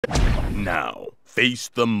Now, face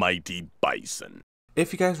the mighty bison.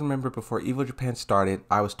 If you guys remember, before Evo Japan started,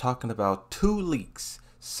 I was talking about two leaks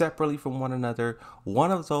separately from one another.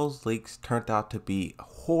 One of those leaks turned out to be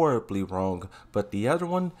horribly wrong, but the other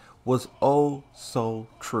one was oh so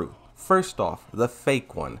true. First off, the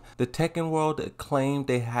fake one. The Tekken world claimed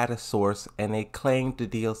they had a source, and they claimed the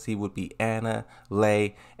DLC would be Anna,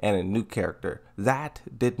 Lei, and a new character. That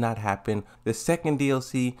did not happen. The second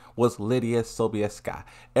DLC was Lydia Sobieska.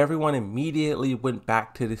 Everyone immediately went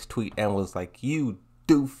back to this tweet and was like, you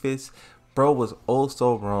doofus. Bro was oh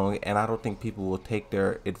so wrong, and I don't think people will take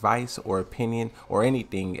their advice or opinion or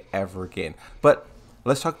anything ever again. But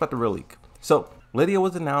let's talk about the real leak. So Lydia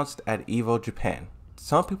was announced at Evo Japan.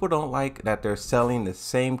 Some people don't like that they're selling the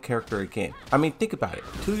same character again. I mean, think about it.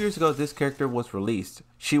 2 years ago, this character was released.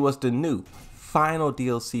 She was the new final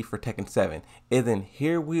DLC for Tekken 7. And then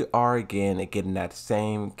here we are again getting that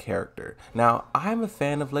same character. Now, I'm a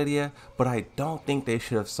fan of Lydia, but I don't think they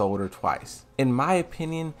should have sold her twice. In my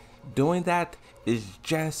opinion, doing that is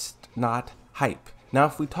just not hype. Now,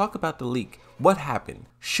 if we talk about the leak, what happened?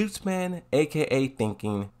 Shootsman, aka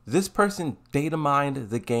Thinking, this person data mined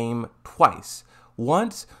the game twice.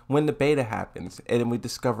 Once when the beta happens, and then we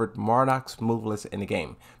discovered Marduk's moveless in the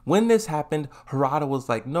game. When this happened, Harada was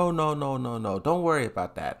like, no, don't worry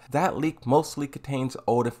about that. That leak mostly contains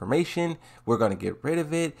old information. We're going to get rid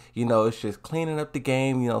of it. You know, it's just cleaning up the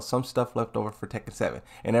game. You know, some stuff left over for Tekken 7.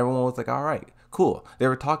 And everyone was like, all right, cool. They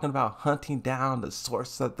were talking about hunting down the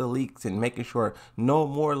source of the leaks and making sure no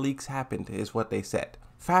more leaks happened is what they said.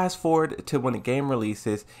 Fast forward to when the game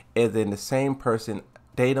releases, and then the same person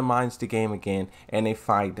data mines the game again, and they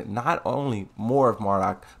find not only more of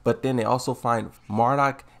Marduk, but then they also find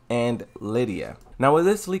Marduk and Lydia. Now, when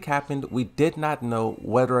this leak happened, we did not know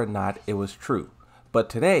whether or not it was true. But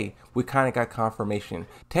today, we kind of got confirmation.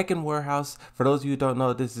 Tekken Warehouse, for those of you who don't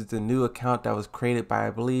know, this is the new account that was created by,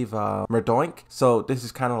 I believe, Marduk. So this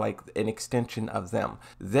is kind of like an extension of them.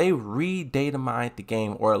 They re-data mined the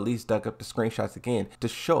game, or at least dug up the screenshots again, to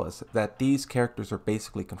show us that these characters are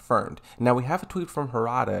basically confirmed. Now, we have a tweet from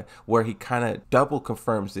Harada where he kind of double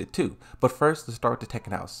confirms it too. But first, let's start with the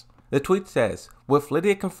Tekken House. The tweet says, with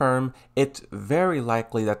Lydia confirmed, it's very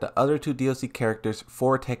likely that the other two DLC characters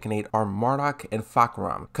for Tekken 8 are Marduk and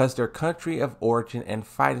Fahkumram, because their country of origin and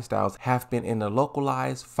fighting styles have been in the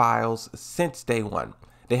localized files since day one.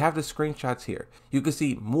 They have the screenshots here. You can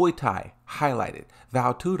see Muay Thai highlighted,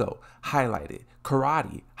 Valtudo highlighted,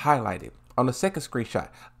 Karate highlighted. On the second screenshot,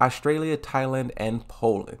 Australia, Thailand, and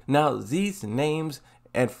Poland. Now, these names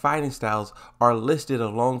and fighting styles are listed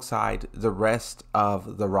alongside the rest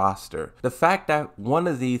of the roster. The fact that one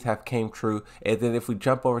of these have came true, and then if we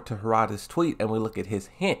jump over to Harada's tweet and we look at his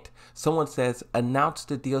hint, someone says, announce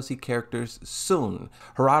the DLC characters soon.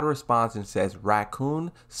 Harada responds and says,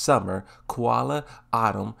 raccoon, summer, koala,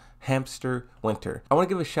 autumn, hamster, winter. I want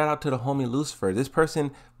to give a shout out to the homie Lucifer. This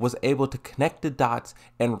person was able to connect the dots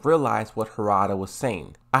and realize what Harada was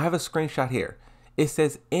saying. I have a screenshot here. It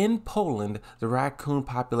says, in Poland, the raccoon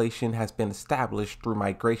population has been established through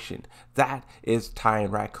migration. That is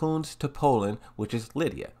tying raccoons to Poland, which is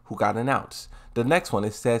Lydia, who got announced. The next one,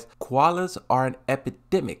 it says, koalas are an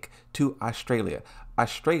epidemic to Australia.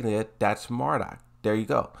 Australia, that's Marduk. There you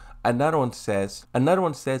go. Another one says,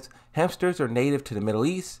 hamsters are native to the Middle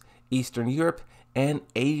East, Eastern Europe, and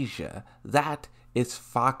Asia. That is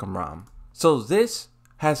Fahkumram. So this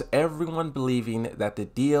has everyone believing that the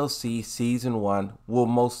DLC Season 1 will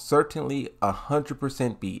most certainly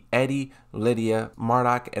 100% be Eddie, Lydia,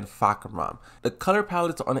 Marduk, and Fahkumram. The color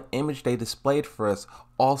palettes on the image they displayed for us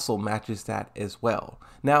also matches that as well.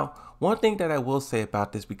 Now, one thing that I will say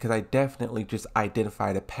about this, because I definitely just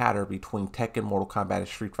identified a pattern between Tekken, Mortal Kombat, and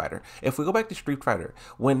Street Fighter. If we go back to Street Fighter,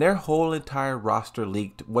 when their whole entire roster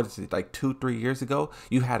leaked, what is it, like 2-3 years ago,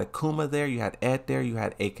 you had Akuma there, you had Ed there, you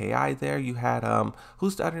had AKI there, you had,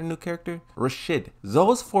 who's the other new character? Rashid.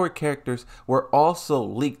 Those 4 characters were also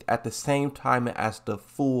leaked at the same time as the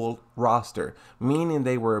full roster, meaning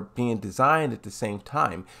they were being designed at the same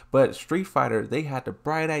time. But Street Fighter, they had the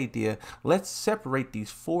bright idea, let's separate these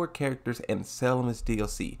 4 characters and sell them as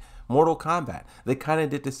DLC. Mortal Kombat, they kind of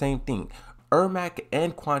did the same thing. Ermac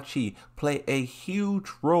and Quan Chi play a huge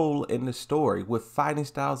role in the story with fighting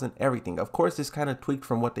styles and everything. Of course, it's kind of tweaked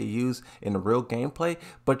from what they use in the real gameplay,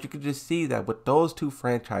 but you can just see that with those 2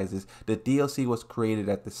 franchises, the DLC was created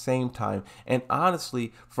at the same time. And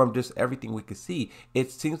honestly, from just everything we could see,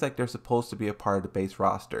 it seems like they're supposed to be a part of the base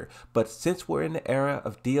roster. But since we're in the era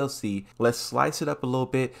of DLC, let's slice it up a little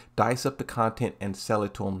bit, dice up the content, and sell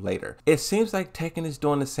it to them later. It seems like Tekken is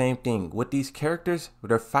doing the same thing with these characters, with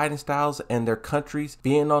their fighting styles and and their countries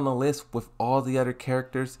being on the list with all the other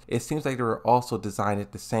characters, it seems like they were also designed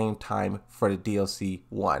at the same time for the DLC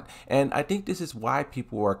 1. And I think this is why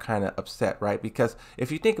people were kind of upset, right? Because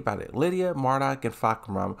if you think about it, Lydia, Marduk, and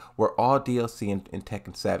Fahkumram were all DLC in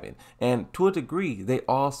Tekken 7. And to a degree, they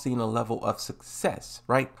all seen a level of success,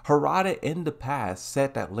 right? Harada in the past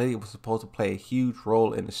said that Lydia was supposed to play a huge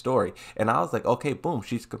role in the story. And I was like, okay, boom,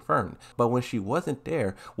 she's confirmed. But when she wasn't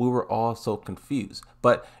there, we were all so confused.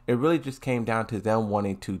 But it really just came down to them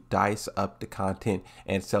wanting to dice up the content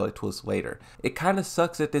and sell it to us later. It kind of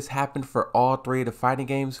sucks that this happened for all three of the fighting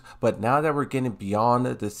games, but now that we're getting beyond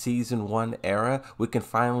the season 1 era, we can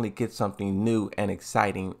finally get something new and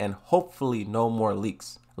exciting, and hopefully no more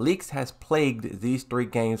leaks. Leaks has plagued these 3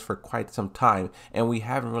 games for quite some time, and we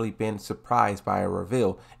haven't really been surprised by a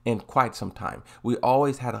reveal in quite some time. We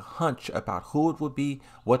always had a hunch about who it would be,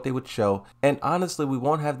 what they would show, and honestly we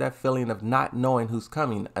won't have that feeling of not knowing who's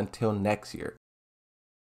coming until next year.